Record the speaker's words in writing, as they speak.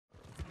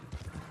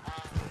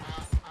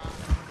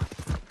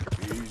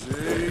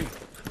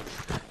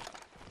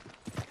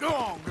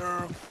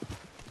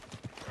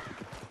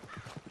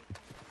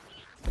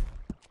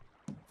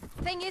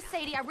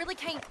Sadie. I really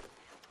can't.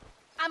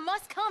 I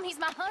must come. He's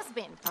my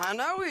husband. I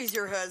know he's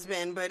your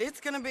husband, but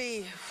it's gonna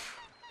be...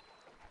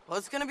 well,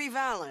 it's gonna be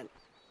violent.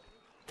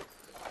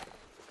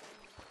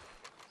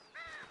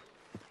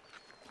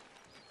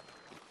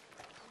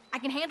 I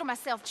can handle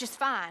myself just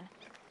fine.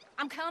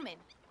 I'm coming.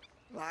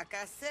 Like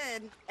I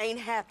said, ain't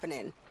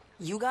happening.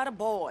 You got a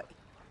boy.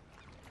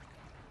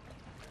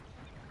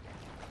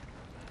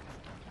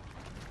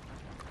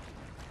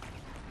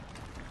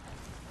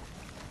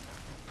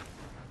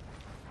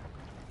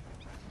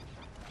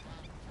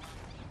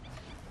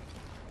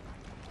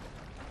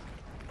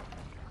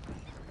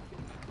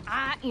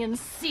 I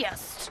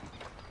insist.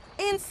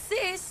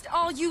 Insist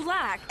all you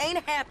like. Ain't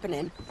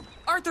happening.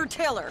 Arthur,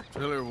 tell her.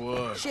 Tell her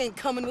what? She ain't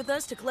coming with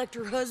us to collect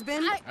her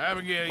husband.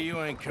 Abigail,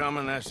 you ain't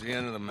coming. That's the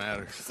end of the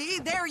matter. See,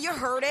 there you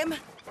heard him.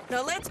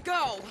 Now let's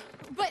go.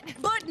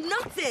 But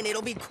nothing.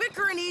 It'll be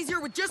quicker and easier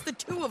with just the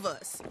two of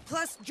us.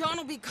 Plus, John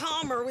will be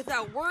calmer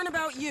without worrying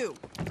about you.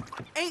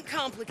 Ain't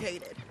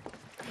complicated.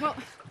 Well,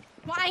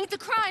 I ain't the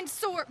kind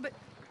sort, but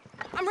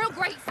I'm real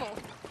grateful.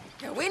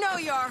 Yeah, we know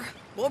you are.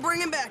 We'll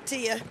bring him back to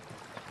you.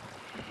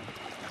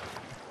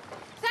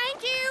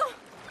 Thank you.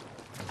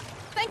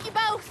 Thank you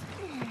both.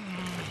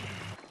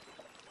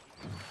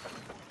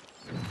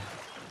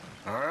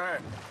 All right,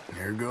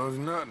 here goes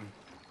nothing.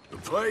 The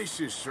place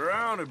is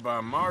surrounded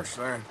by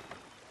marshland.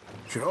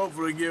 Should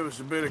hopefully give us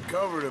a bit of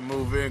cover to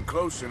move in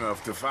close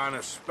enough to find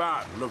a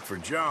spot and look for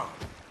John.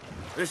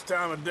 This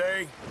time of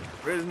day,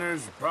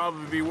 prisoners will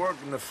probably be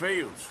working the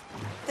fields.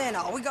 Then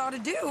all we gotta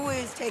do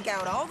is take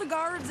out all the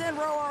guards and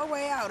row our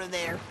way out of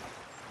there.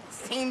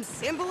 Seems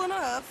simple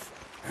enough.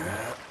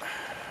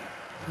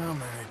 How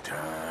many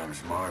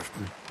times,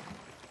 Marston?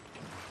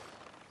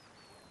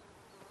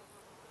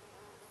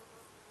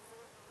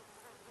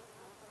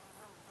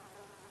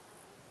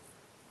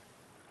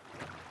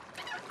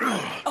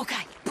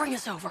 Okay, bring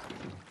us over.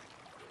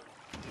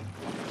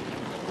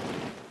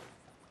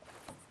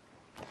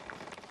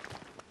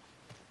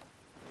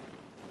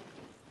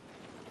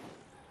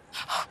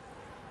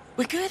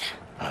 We good?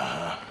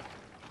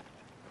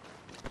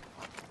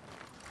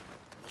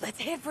 Let's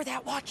head for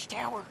that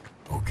watchtower.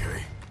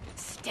 Okay,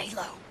 Stay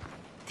low.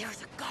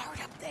 There's a guard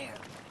up there.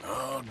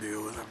 I'll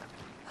deal with him.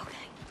 Okay,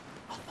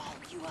 I'll follow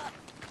you up.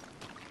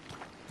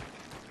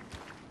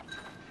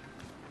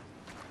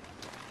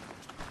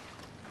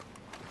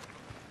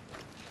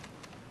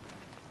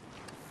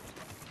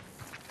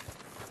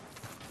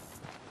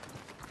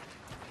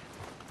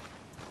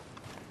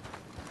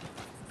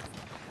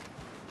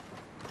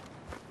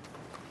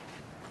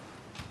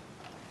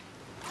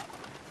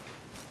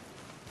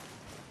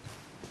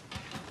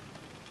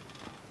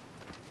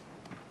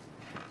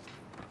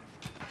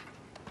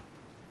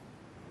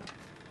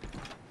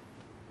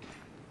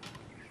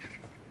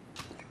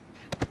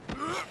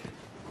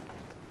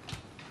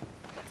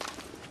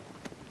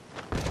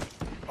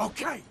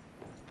 Okay,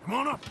 come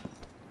on up.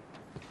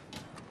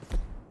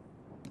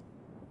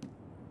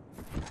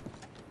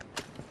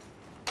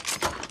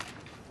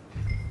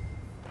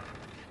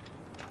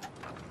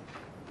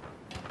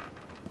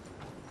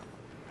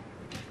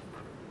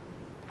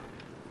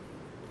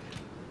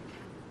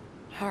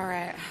 All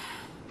right.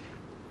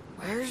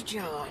 Where's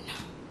John?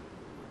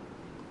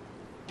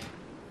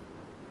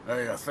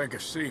 Hey, I think I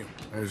see him.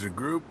 There's a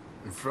group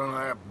in front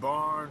of that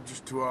barn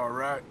just to our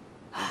right.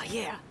 Ah,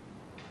 yeah.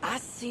 I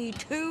see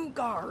 2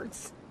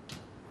 guards.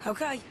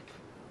 Okay,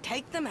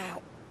 take them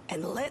out,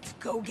 and let's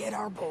go get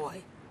our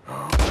boy.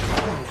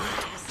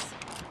 Nice.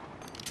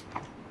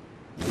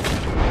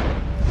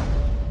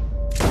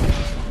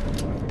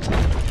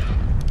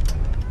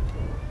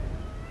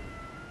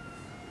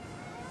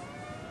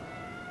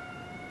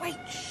 Wait,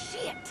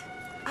 shit!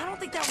 I don't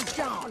think that was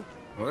John.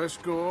 Well, let's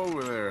go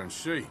over there and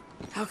see.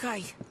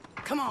 Okay,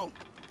 come on.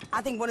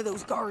 I think one of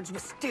those guards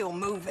was still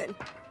moving.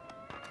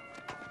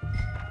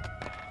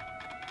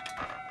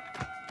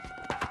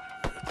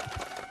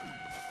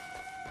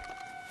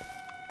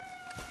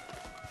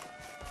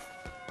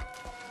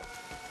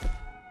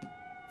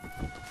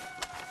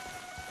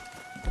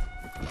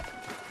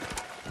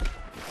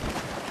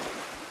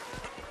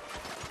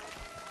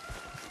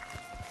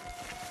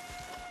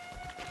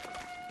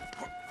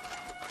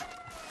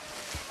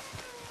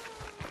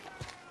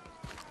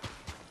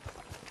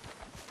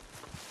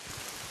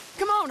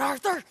 Come on,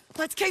 Arthur.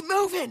 Let's keep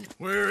moving.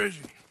 Where is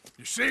he?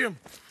 You see him?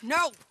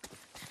 No.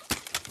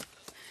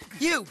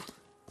 You.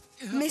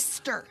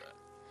 Mister.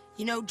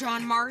 You know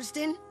John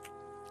Marsden?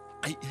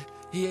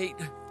 He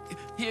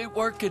ain't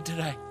working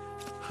today.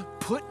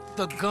 Put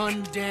the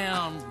gun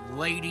down,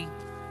 lady.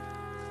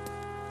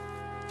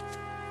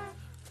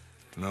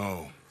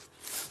 No.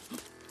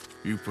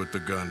 You put the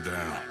gun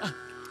down.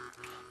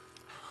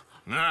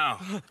 Now.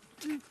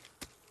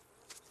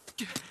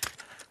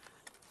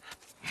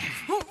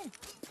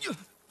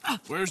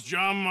 Where's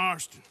John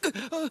Marston?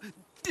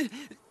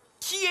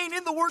 He ain't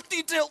in the work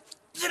detail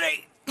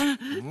today.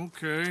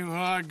 Okay, well,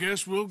 I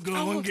guess we'll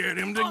go and get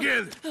him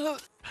together.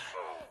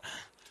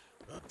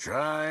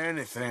 Try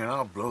anything and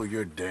I'll blow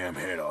your damn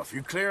head off.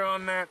 You clear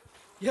on that?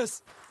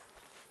 Yes,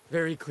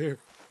 very clear.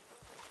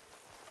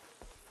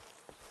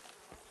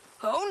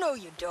 Oh, no,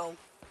 you don't.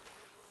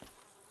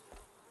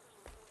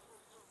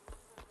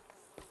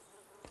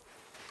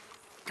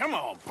 Come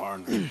on,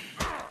 partner.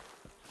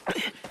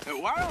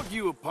 Why don't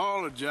you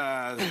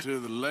apologize to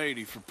the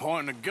lady for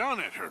pointing a gun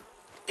at her?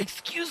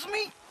 Excuse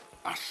me?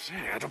 I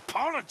said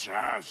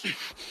apologize.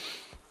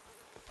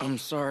 I'm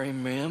sorry,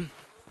 ma'am.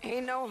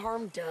 Ain't no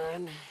harm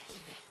done.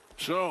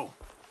 So,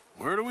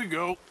 where do we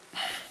go?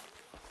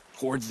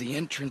 Towards the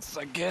entrance,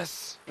 I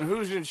guess. And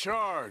who's in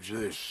charge of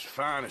this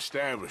fine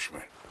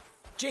establishment?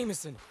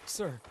 Jameson,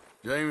 sir.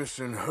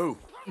 Jameson who?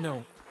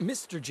 No,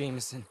 Mr.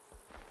 Jameson.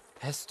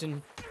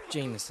 Heston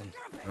Jameson.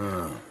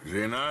 Is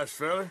he a nice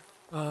fella?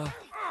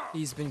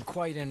 He's been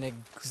quite an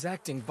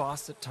exacting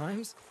boss at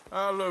times.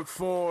 I look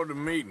forward to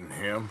meeting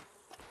him.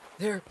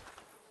 They're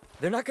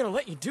not gonna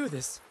let you do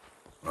this.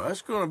 Well,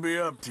 that's gonna be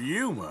up to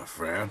you, my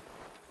friend.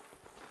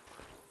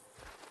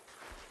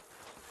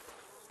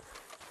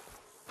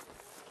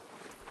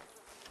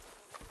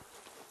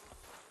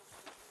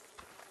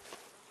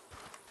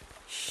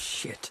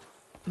 Shit.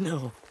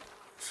 No,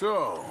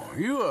 So,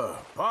 you a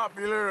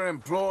popular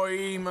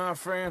employee, my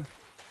friend?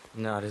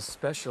 not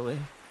especially.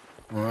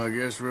 Well, I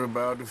guess we're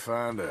about to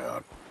find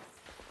out.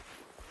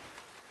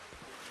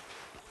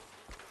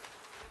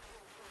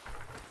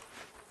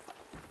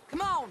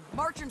 Come on,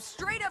 march him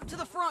straight up to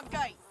the front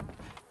gate.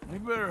 You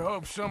better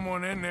hope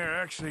someone in there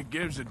actually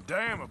gives a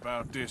damn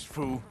about this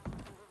fool.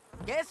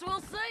 Guess we'll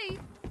see.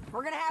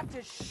 We're gonna have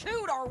to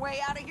shoot our way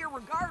out of here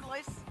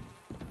regardless.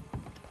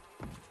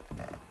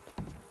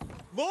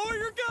 Lower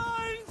your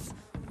guns!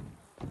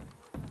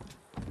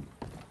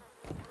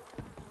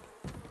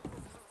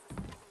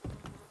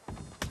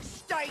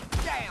 Stay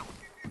down.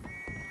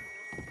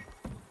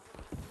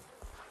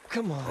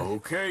 Come on.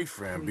 Okay,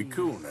 friend, be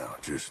cool now.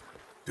 Just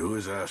do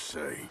as I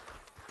say.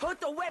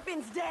 Put the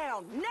weapons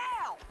down,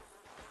 now!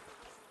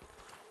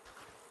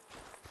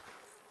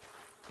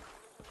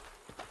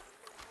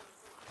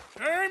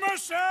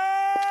 Jameson!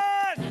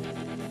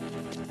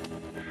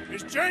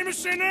 Is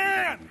Jameson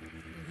in?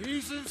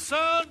 He's in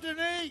Saint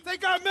Denis. They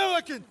got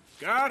Milliken.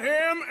 Got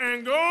him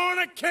and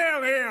gonna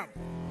kill him.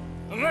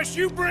 Unless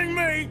you bring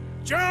me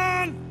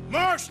John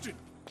Marston.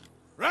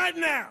 Right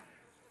now.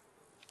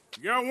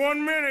 You got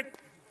 1 minute.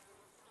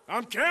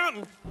 I'm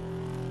counting.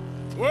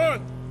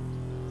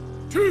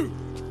 1, 2,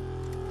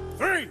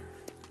 3.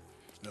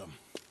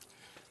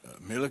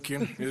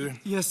 Milliken, is it?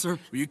 Yes, sir.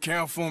 Will you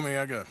count for me?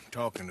 I got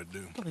talking to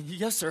do.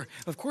 Yes, sir.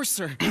 Of course,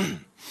 sir.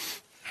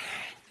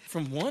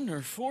 From 1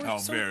 or 4, Oh,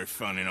 sir? very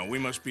funny. No, we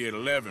must be at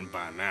 11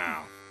 by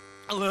now.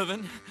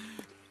 11,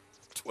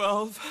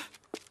 12,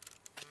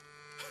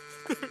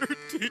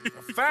 13,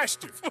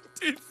 Faster.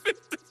 14,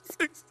 15,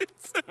 16,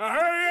 17, Now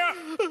hurry up.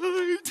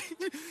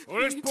 18.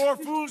 Well, this poor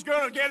fool's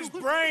gonna get his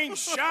brains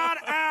shot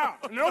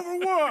out. And over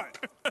what?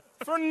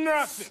 For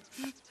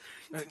nothing.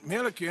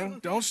 Milliken,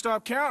 don't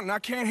stop counting. I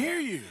can't hear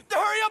you.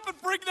 Hurry up and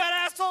bring that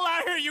asshole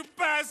out here, you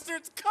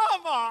bastards!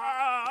 Come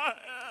on!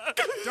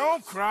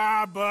 Don't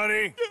cry,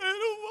 buddy. I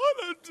don't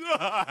want to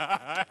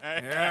die.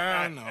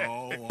 Yeah, I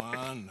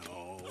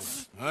know.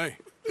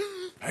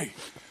 Hey,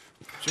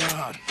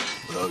 John.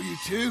 Hello, you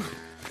two.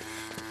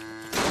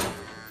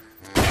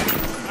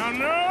 Now,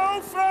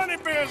 no funny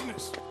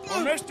business.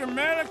 Well, Mr.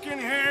 Milliken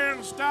here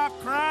will stop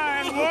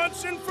crying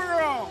once and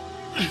for all.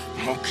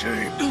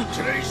 Okay,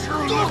 today's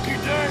your lucky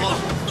day.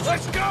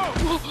 Let's go!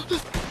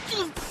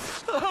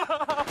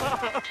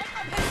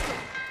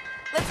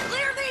 Let's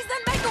clear these,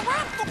 then make a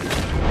run for...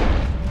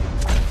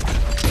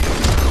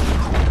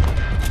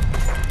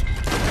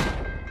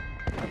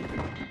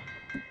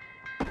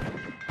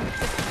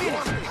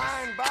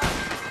 Pine box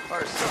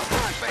or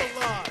something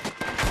bad.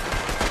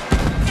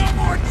 No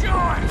more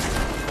choice!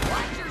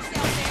 Watch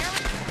yourself there!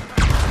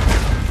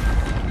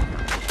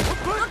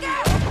 Look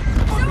out!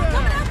 Someone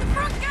coming out the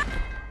front gate!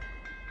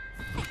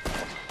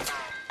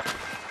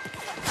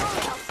 Oh,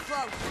 that was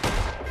close.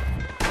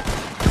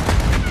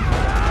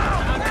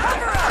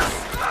 Cover us!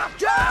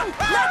 Joe!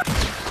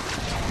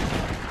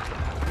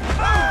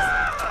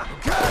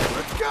 Okay,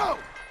 let's go.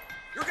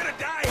 You're gonna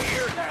die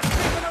here!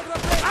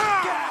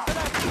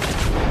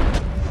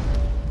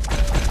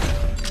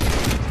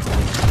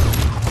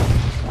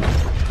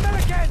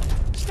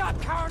 Stop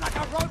cowering like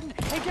a rodent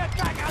and get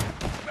back out!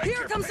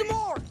 Here comes some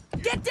more!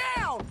 Get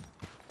down!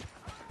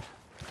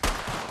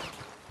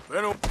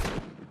 Been a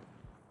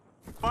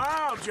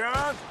while,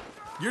 John.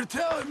 You're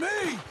telling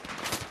me?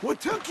 What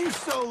took you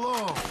so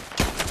long?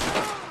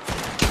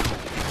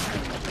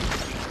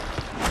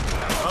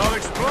 I'll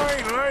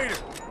explain later.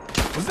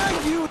 Was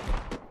that you?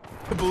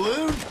 The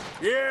balloon?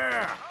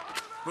 Yeah.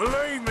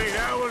 Believe me,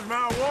 that was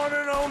my one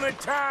and only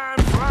time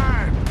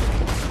flying.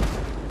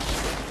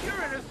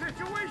 You're in a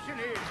situation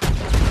here.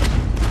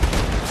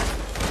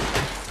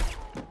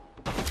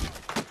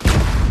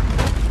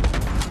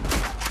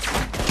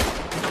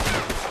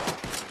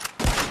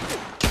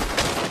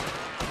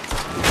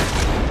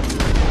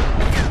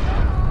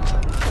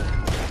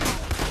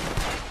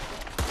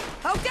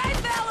 Okay,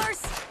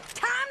 fellas!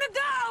 Time to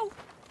go!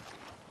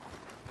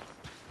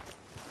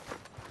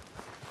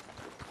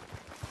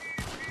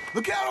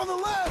 Look out on the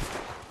left!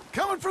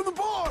 Coming from the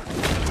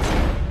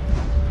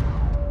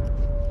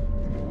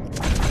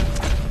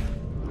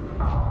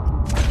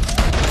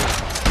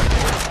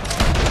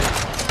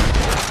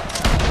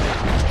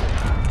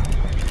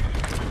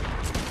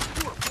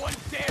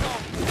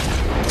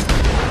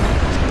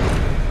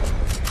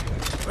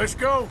Let's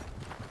go.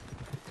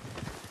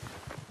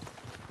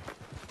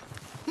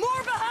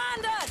 More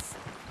behind us!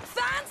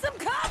 Find some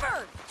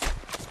cover!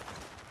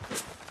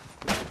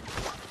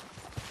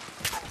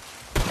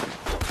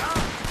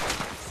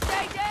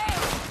 Stay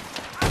down!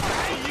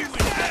 Hey, you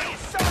stay!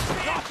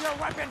 Drop your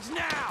weapons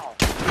now!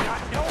 We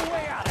got no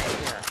way out of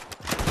here!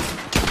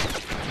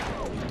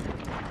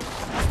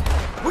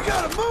 We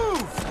gotta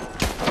move!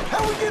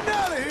 How we getting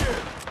out of here?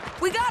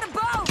 We got a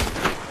boat!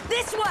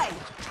 This way!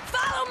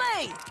 Follow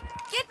me!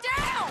 Get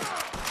down!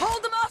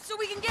 Hold them off so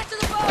we can get to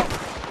the boat!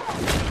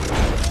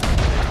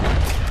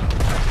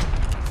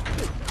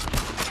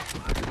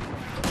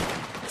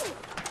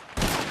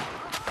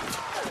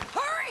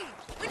 Hurry!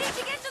 We need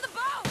to get to the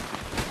boat!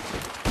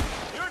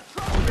 You're in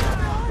trouble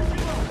now!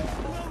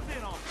 Close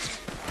in on me.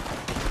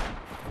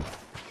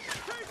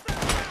 Chase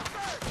that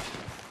bastard!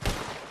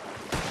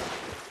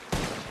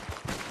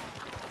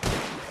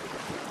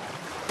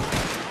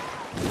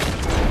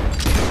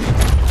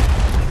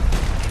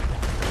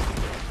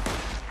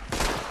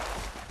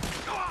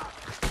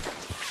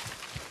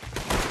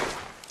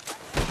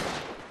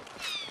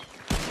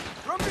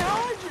 From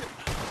behind you!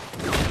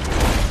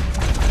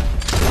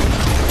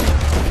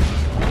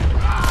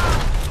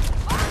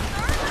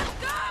 Arthur, let's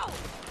go!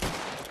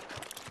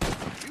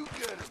 You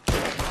get him.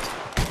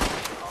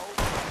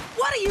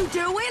 What are you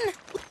doing?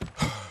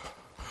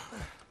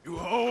 You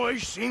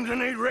always seem to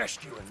need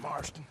rescuing,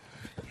 Marston.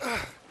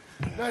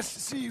 Nice to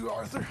see you,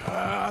 Arthur.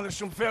 There's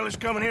some fellas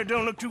coming here.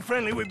 Don't look too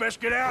friendly. We best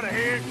get out of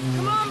here.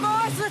 Come on,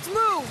 boys, let's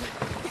move!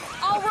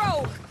 I'll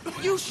row.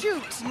 You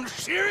shoot.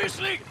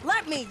 Seriously?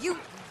 Let me.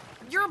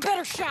 You're a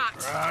better shot.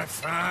 Right,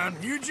 fine.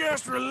 You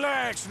just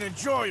relax and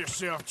enjoy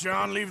yourself,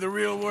 John. Leave the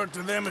real work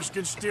to them as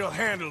can still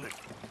handle it.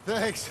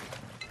 Thanks.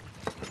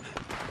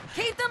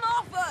 Keep them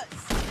off us.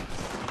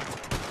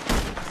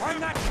 Turn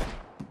that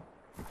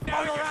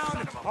down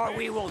around, or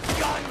we will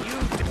gun you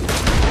to...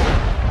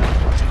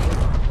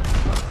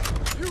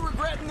 You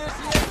regretting this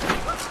yet?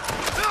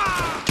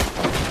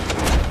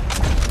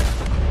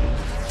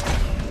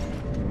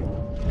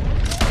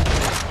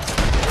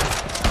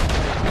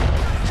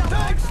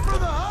 Thanks for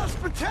the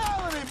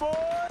hospitality, boy!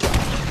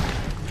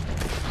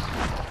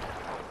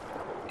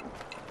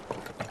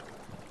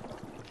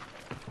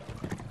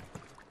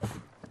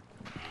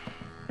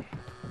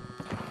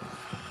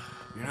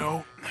 You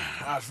know,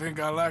 I think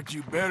I liked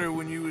you better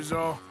when you was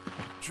all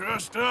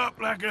trussed up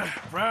like a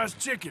prize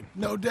chicken.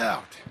 No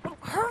doubt.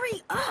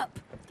 Hurry up.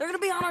 They're gonna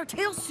be on our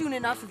tails soon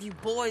enough if you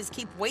boys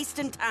keep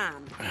wasting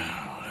time.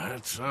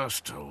 That's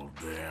us told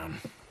them.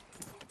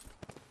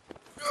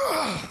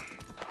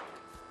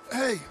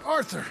 Hey,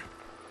 Arthur.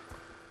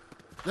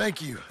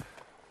 Thank you.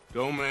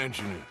 Don't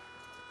mention it.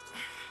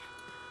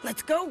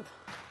 Let's go.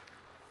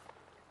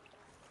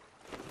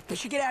 We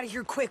should get out of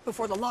here quick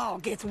before the law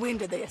gets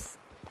wind of this.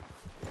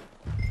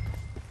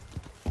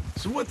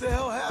 So what the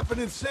hell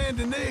happened in Saint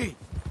Denis?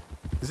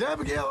 Is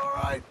Abigail all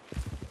right?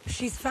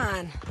 She's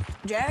fine.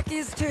 Jack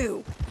is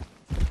too.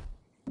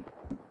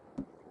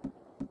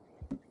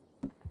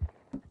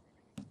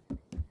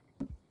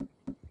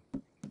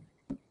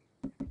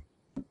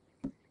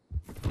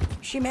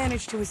 She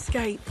managed to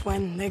escape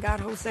when they got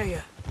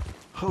Hosea.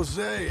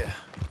 Hosea.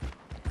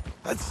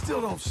 That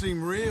still don't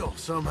seem real,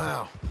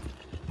 somehow.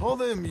 All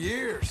them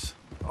years.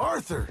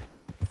 Arthur.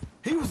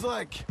 He was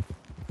like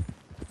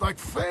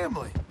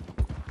family.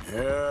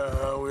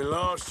 Yeah, we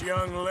lost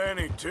young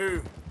Lenny,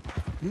 too.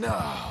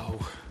 No.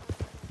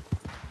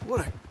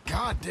 What a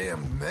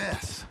goddamn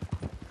mess.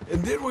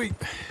 And did we...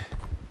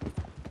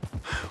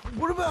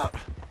 What about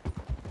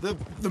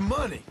the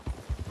money?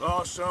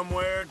 Lost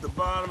somewhere at the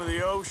bottom of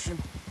the ocean.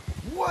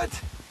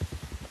 What?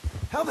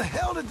 How the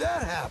hell did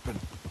that happen?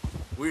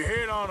 We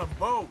hit on a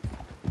boat.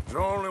 It was the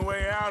only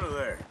way out of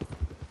there.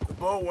 The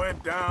boat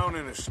went down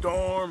in a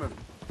storm, and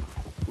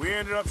we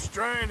ended up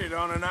stranded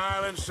on an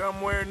island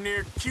somewhere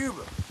near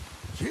Cuba.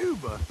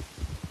 Cuba?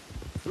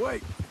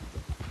 Wait,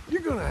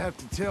 you're gonna have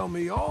to tell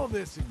me all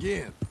this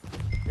again.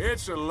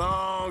 It's a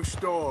long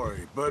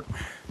story, but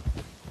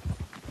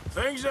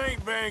things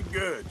ain't been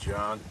good,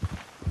 John.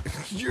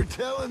 You're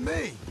telling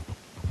me?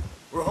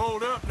 We're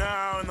holed up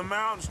now in the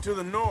mountains to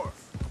the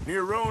north,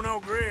 near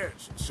Roanoke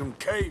Ridge, and some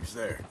caves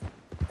there.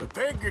 The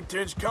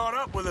Pinkertons caught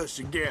up with us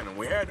again, and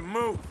we had to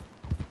move.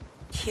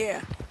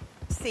 Yeah.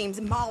 Seems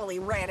Molly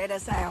ratted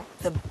us out,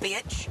 the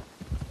bitch.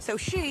 So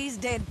she's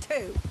dead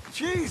too.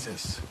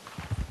 Jesus.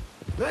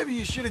 Maybe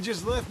you should have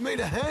just left me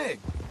to hang.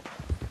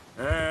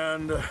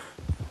 And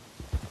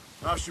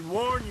I should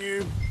warn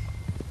you,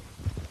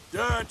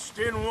 Dutch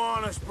didn't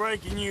want us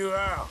breaking you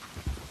out.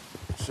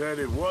 Said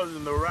it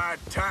wasn't the right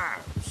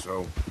time,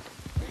 so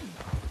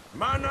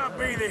might not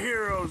be the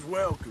hero's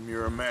welcome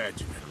you're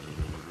imagining.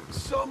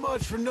 So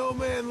much for no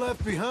man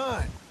left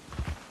behind.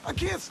 I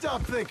can't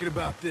stop thinking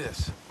about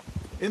this.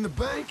 In the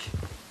bank,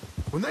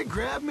 when they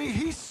grabbed me,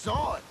 he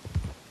saw it.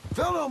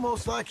 Felt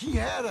almost like he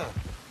had a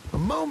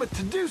moment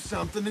to do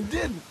something and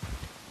didn't.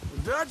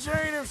 Dutch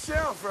ain't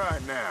himself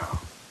right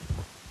now.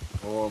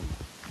 Or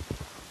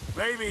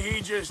maybe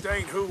he just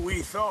ain't who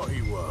we thought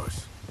he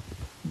was.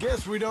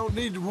 Guess we don't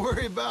need to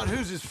worry about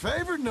who's his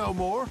favorite no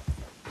more.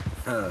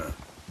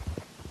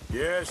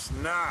 Guess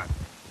not.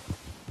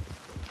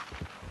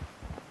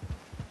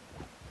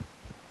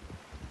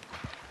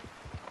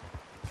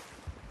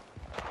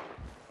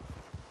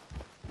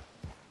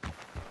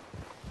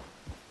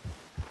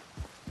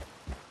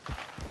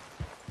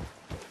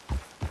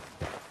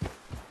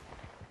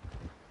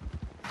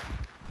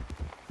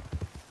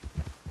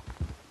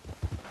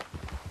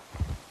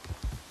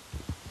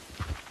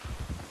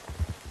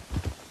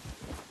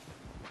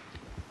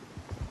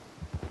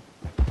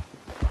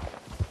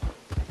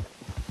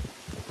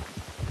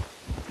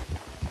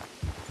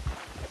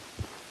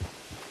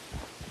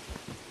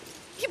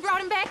 You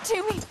brought him back to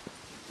me.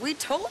 We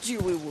told you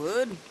we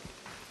would.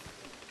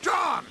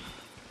 John!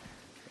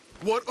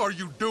 What are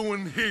you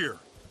doing here?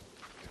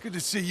 It's good to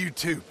see you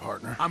too,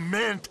 partner. I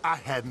meant I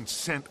hadn't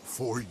sent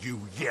for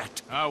you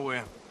yet. I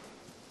will.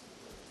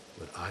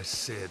 But I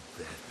said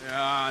that.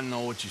 Yeah, I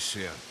know what you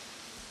said.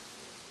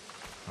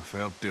 I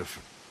felt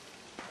different.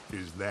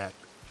 Is that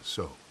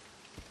so?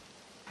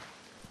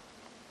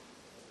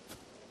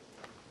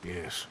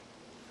 Yes.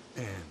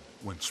 And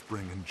when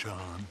Spring and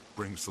John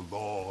brings the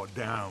law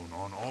down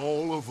on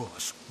all of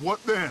us,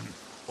 what then,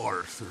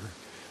 Arthur?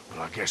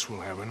 Well, I guess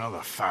we'll have another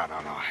fight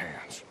on our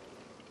hands.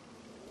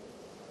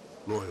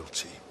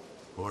 Loyalty,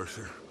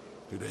 Arthur.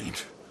 It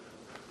ain't.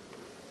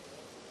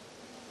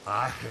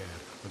 I had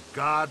a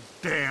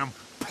goddamn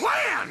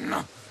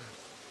plan!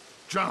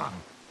 John.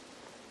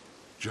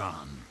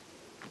 John.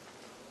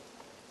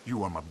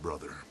 You are my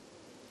brother.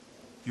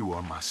 You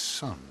are my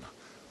son.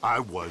 I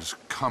was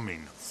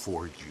coming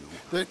for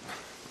you.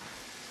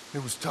 They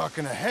was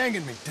talking of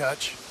hanging me,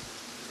 Dutch.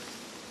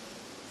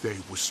 They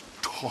was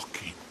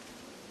talking.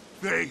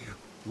 They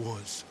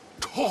was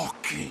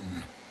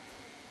talking.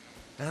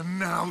 And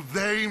now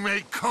they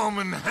may come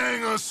and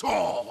hang us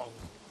all.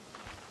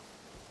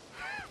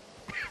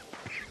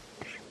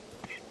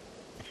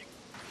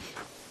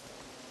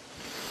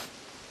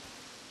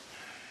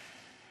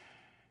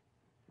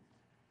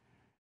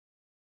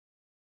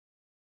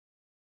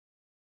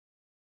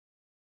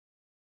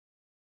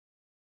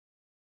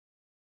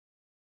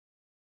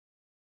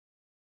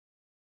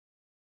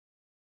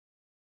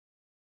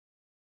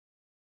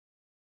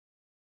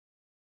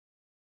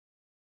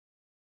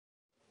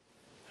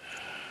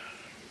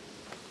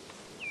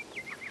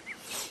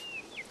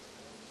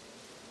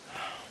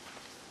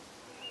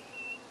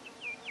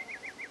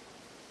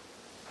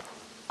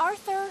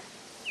 Arthur.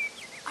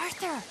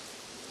 Arthur.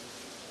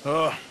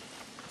 Oh,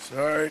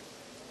 sorry.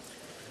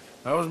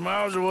 I was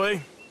miles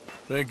away,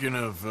 thinking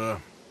of, I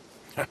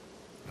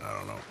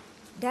don't know.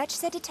 Dutch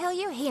said to tell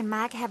you he and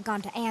Mike have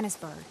gone to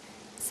Annisburg.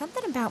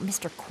 Something about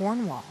Mr.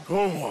 Cornwall.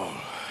 Cornwall.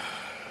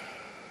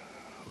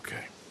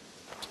 Okay.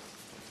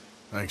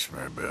 Thanks,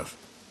 Mary Beth.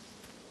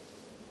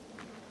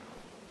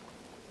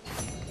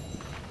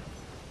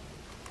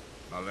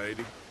 My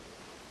lady,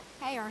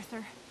 Hey,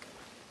 Arthur.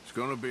 it's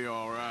gonna be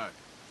all right.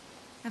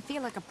 I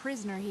feel like a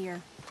prisoner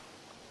here.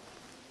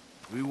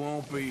 We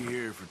won't be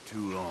here for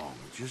too long.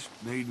 We just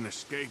need an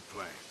escape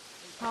plan.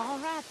 All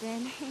right,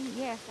 then.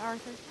 Yes,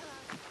 Arthur.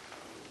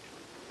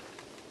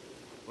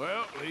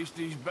 Well, at least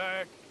he's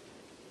back.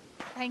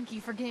 Thank you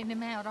for getting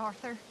him out,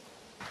 Arthur.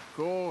 Of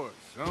course,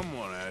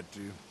 someone had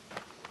to.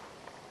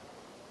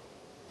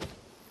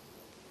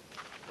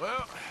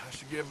 Well, I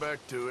should get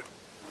back to it.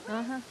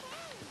 Uh-huh.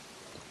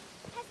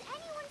 Has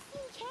anyone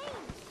seen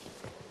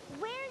Kane?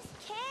 Where's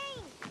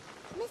Kane?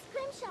 Miss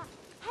Grimshaw,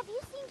 have you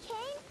seen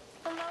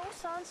Kane? No,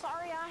 son,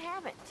 sorry I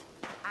haven't.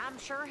 I'm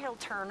sure he'll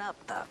turn up,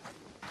 though.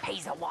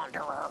 He's a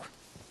wanderer.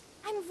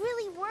 I'm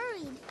really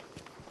worried.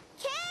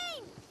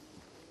 Kane!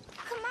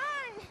 Come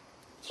on!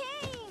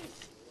 Kane!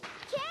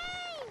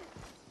 Kane!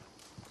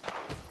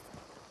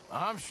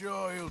 I'm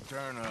sure he'll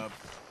turn up.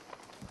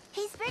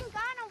 He's been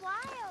gone a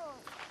while.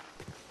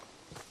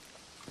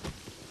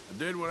 I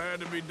did what had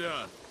to be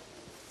done.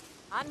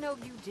 I know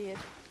you did.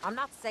 I'm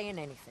not saying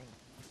anything.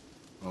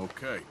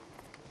 Okay.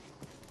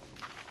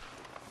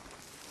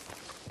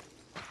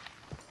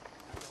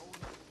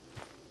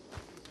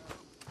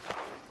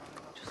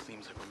 Just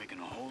seems like we're making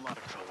a whole lot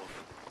of trouble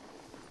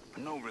for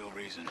no real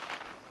reason.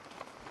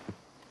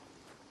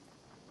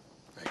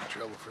 Making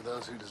trouble for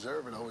those who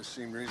deserve it always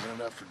seemed reason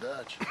enough for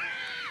Dutch.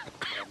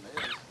 Problem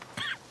is,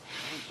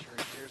 he ain't sure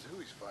he cares who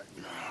he's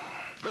fighting.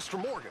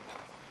 Mr. Morgan,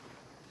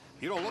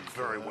 you don't look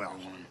very well.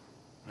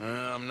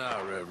 I'm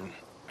not, Reverend.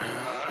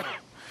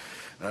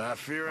 I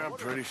fear I'm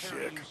pretty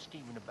sick.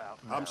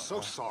 I'm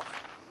so sorry.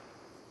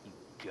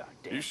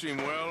 You seem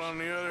well, on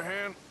the other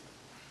hand.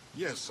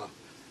 Yes,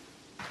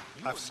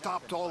 I've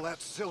stopped all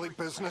that silly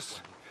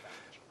business.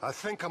 I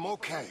think I'm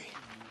okay.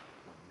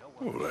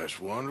 Well, that's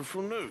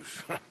wonderful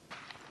news.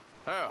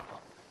 How?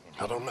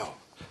 I don't know.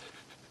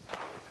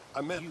 I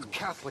met a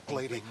Catholic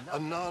lady, a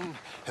nun,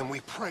 and we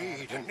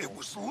prayed, and it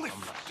was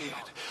lifted.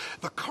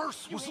 The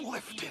curse was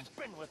lifted.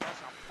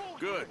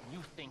 Good.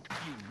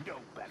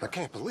 I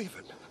can't believe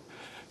it.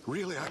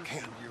 Really, I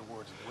can't.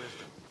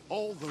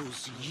 All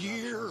those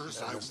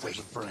years I There's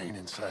waited. a brain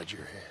inside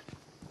your head.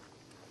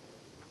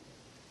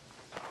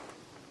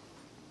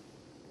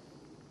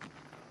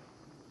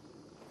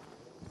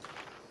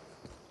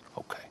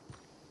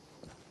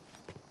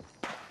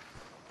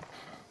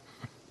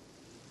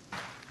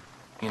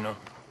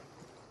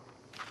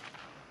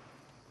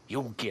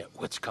 You'll get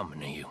what's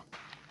coming to you.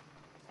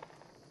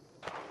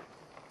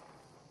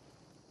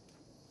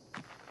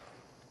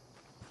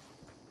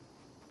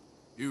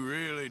 You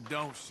really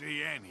don't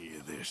see any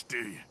of this, do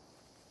you?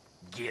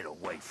 Get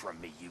away from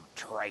me, you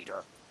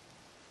traitor.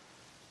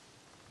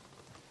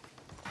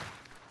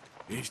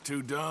 He's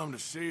too dumb to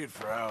see it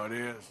for how it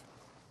is.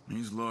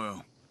 He's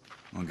loyal.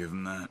 I'll give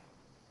him that.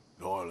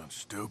 Loyal and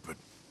stupid.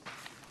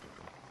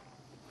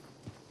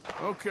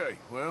 Okay,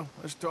 well,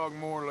 let's talk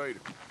more later.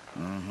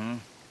 Mm-hmm.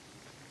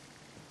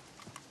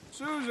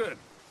 Susan!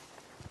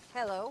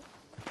 Hello.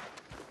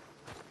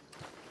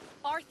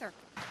 Arthur.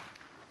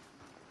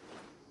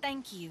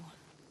 Thank you.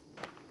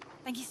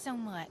 Thank you so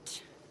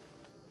much.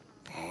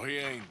 Oh, he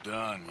ain't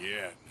done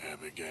yet,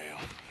 Abigail.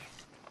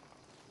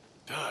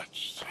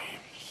 Dutch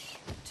seems...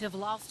 To have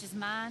lost his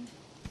mind?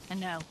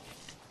 And no,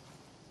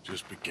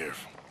 Just be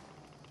careful.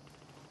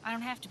 I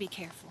don't have to be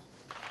careful.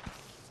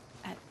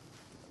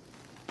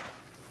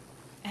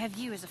 I have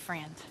you as a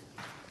friend.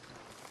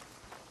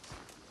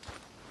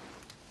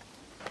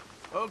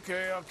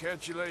 Okay, I'll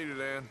catch you later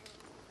then.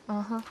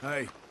 Uh-huh.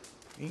 Hey,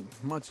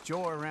 ain't much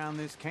joy around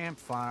this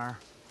campfire.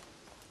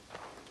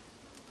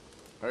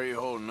 How are you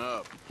holding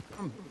up?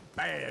 I'm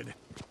bad.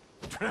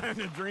 Trying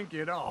to drink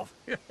it off.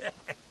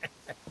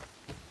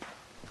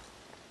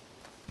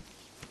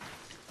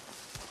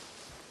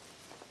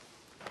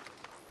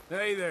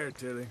 Hey there,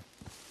 Tilly.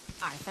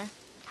 Arthur,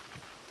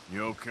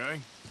 You okay?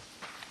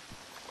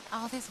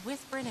 all this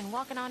whispering and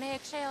walking on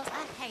eggshells,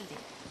 I hate it.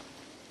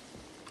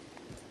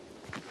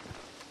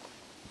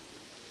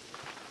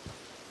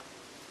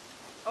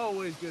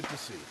 Always good to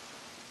see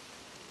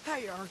you.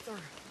 Hey, Arthur.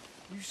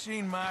 You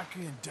seen Micah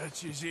in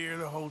Dutch's ear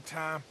the whole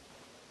time?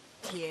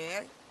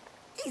 Yeah?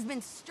 He's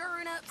been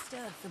stirring up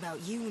stuff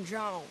about you and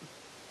John.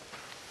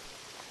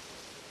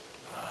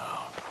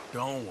 Oh,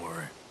 don't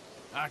worry.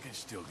 I can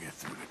still get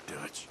through to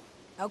Dutch.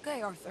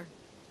 Okay, Arthur.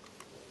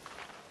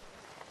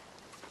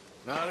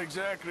 Not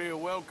exactly a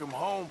welcome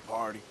home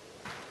party.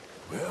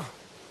 Well,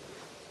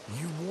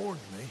 you warned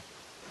me.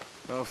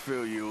 I'll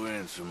fill you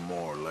in some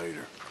more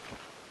later.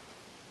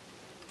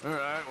 All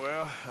right,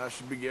 well, I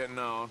should be getting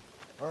on.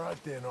 All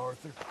right then,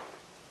 Arthur.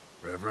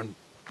 Reverend.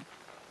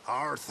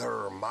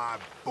 Arthur, my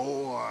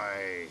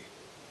boy.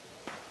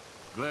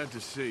 Glad to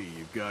see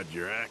you've got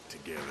your act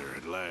together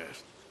at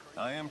last.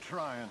 I am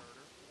trying.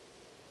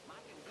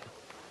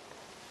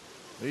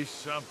 At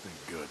least something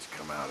good's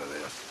come out of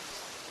this.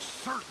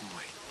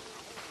 Certainly.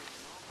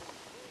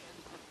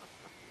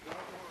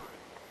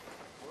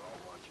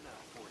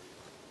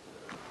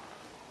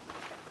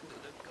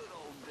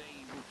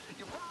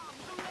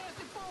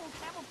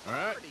 All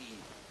right.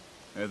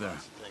 Hey there.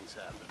 Things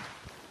happen.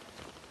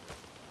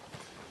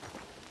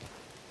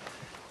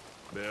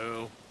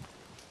 Bill,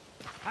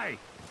 Hey,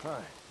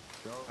 Hi.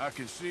 I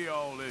can see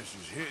all this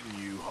is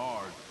hitting you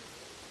hard.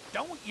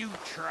 Don't you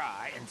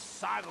try and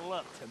sidle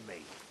up to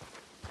me.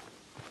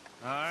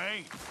 I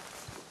ain't.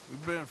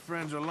 We've been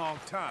friends a long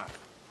time.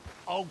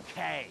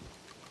 Okay.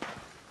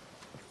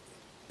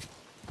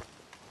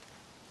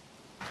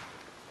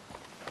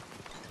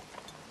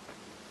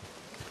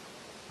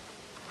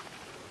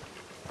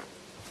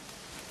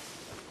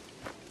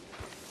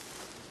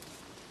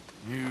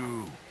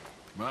 You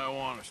might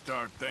want to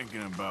start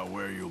thinking about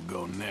where you'll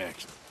go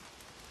next.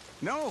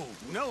 no.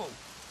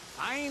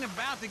 I ain't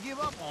about to give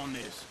up on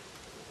this.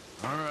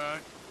 All right.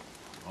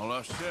 All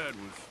I said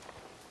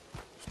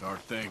was start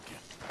thinking.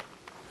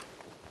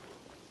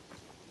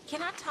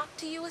 Can I talk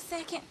to you a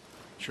second?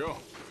 Sure.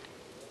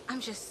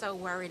 I'm just so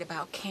worried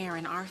about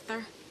Karen,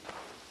 Arthur.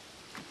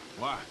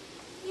 Why?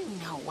 You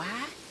know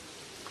why.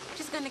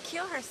 She's gonna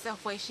kill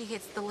herself when she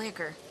hits the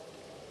liquor.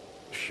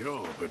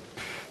 Sure, but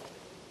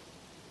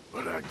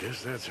I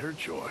guess that's her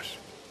choice.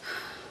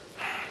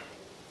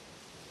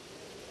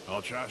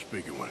 I'll try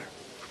speaking with her.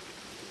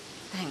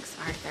 Thanks,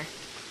 Arthur.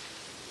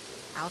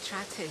 I'll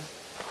try too.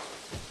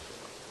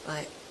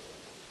 But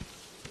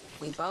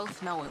we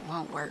both know it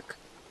won't work.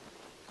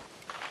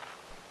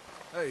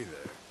 Hey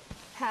there.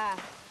 Hi.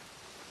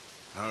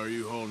 How are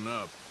you holding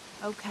up?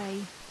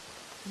 Okay.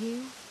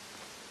 You?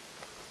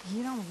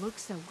 You don't look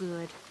so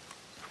good.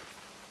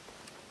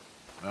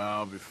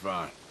 I'll be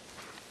fine.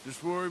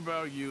 Just worry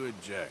about you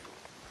and Jack.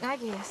 I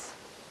guess.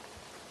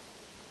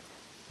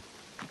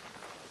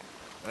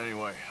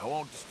 Anyway, I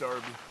won't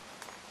disturb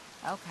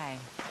you. Okay.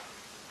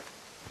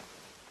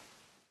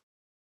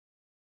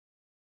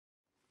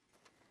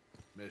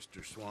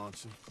 Mr.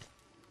 Swanson.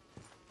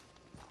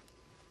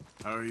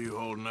 How are you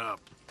holding up?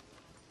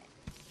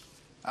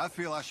 I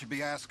feel I should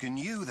be asking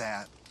you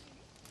that.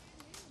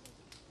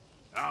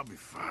 I'll be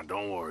fine.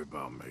 Don't worry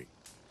about me.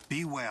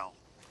 Be well.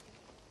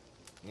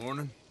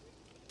 Morning.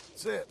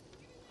 That's it.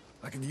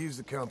 I could use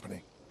the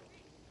company.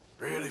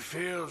 Really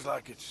feels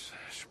like it's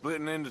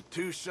splitting into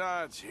two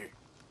sides here.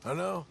 I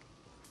know.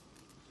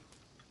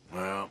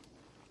 Well,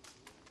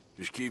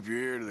 just keep your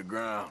ear to the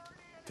ground.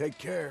 Take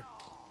care.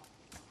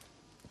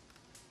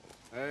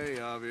 Hey,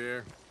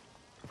 Javier.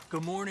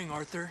 Good morning,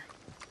 Arthur.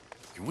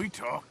 Can we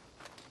talk?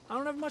 I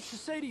don't have much to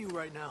say to you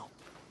right now.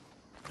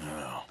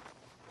 No.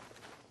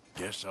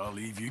 Guess I'll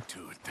leave you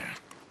to it then.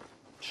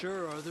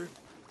 Sure, Arthur.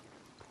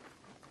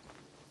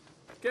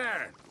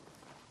 Karen,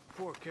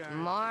 Poor Karen.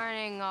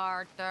 Morning,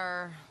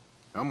 Arthur.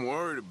 I'm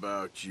worried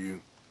about you.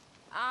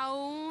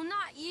 Oh,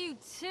 not you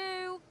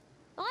too.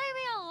 Leave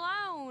me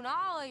alone,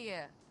 all of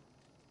you.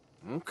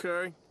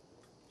 Okay.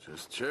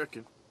 Just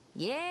checking.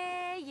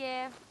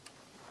 Yeah.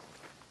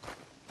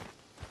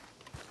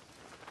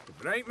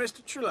 If it ain't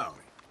Mr. Trelawney.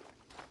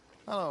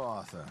 Hello,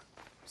 Arthur.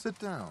 Sit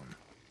down.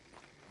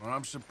 Well,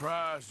 I'm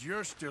surprised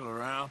you're still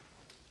around.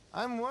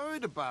 I'm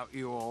worried about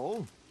you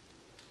all.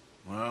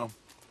 Well,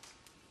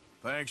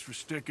 thanks for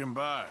sticking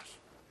by us.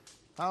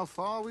 How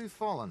far we've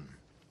fallen.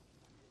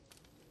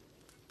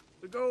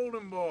 The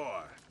Golden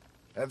Boy.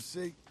 Have a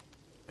seat.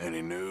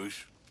 Any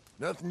news?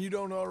 Nothing you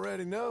don't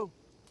already know.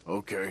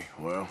 Okay,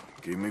 well,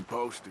 keep me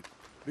posted.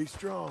 Be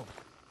strong.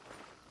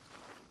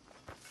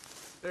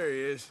 There he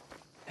is.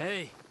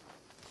 Hey,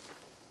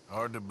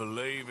 Hard to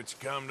believe it's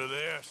come to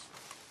this.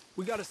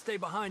 we gotta stay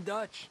behind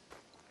Dutch.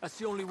 That's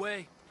the only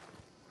way.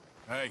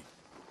 Hey,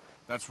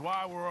 that's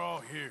why we're all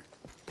here.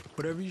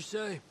 Whatever you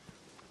say.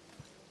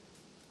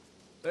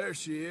 There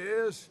she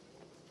is.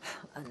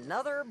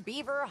 Another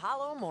Beaver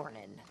Hollow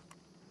morning.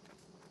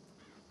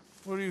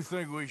 What do you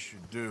think we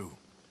should do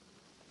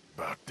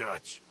about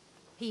Dutch?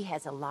 He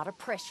has a lot of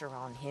pressure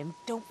on him.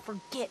 Don't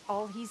forget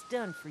all he's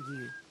done for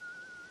you.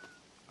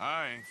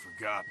 I ain't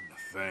forgotten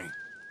a thing.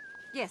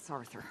 Yes,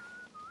 Arthur.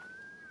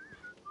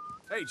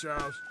 Hey,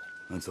 Charles.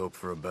 Let's hope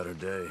for a better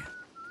day.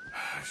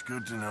 It's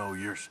good to know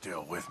you're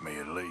still with me,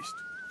 at least.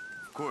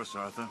 Of course,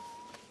 Arthur.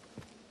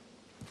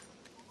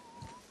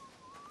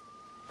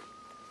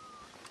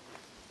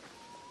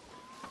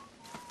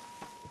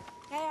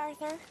 Hey,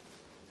 Arthur.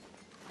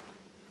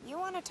 You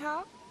want to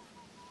talk?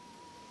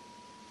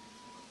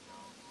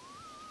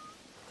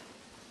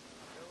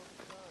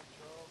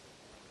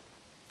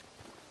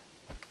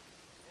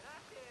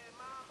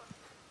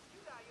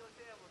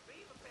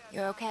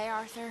 You okay,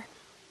 Arthur?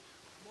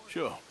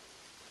 Sure.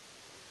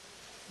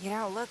 You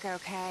don't look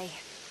okay.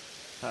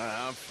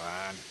 I'm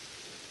fine.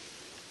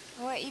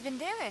 What you been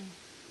doing?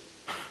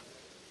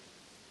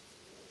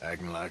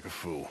 Acting like a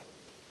fool.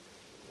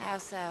 How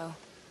so?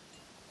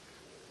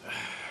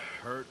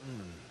 Hurting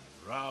and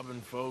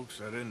robbing folks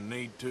I didn't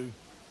need to.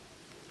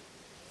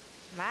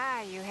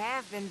 My, you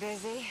have been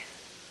busy.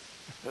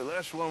 Well,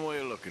 that's one way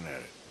of looking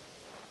at it.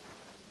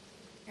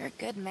 You're a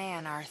good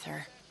man,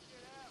 Arthur.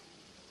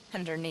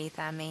 Underneath,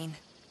 I mean.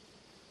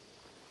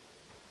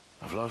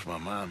 I've lost my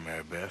mind,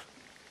 Mary Beth.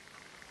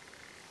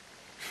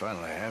 It's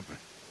finally happened.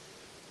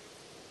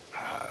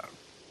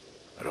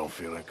 I don't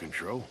feel in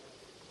control.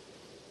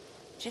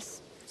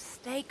 Just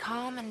stay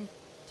calm and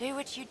do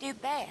what you do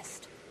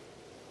best.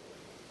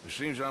 It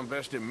seems I'm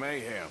best at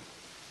mayhem.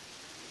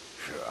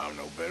 Sure, I'm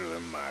no better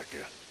than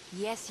Micah.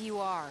 Yes, you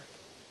are.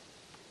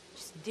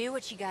 Just do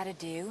what you gotta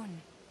do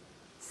and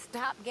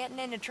stop getting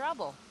into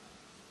trouble.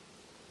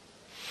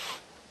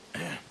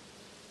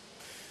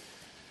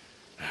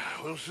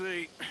 We'll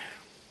see.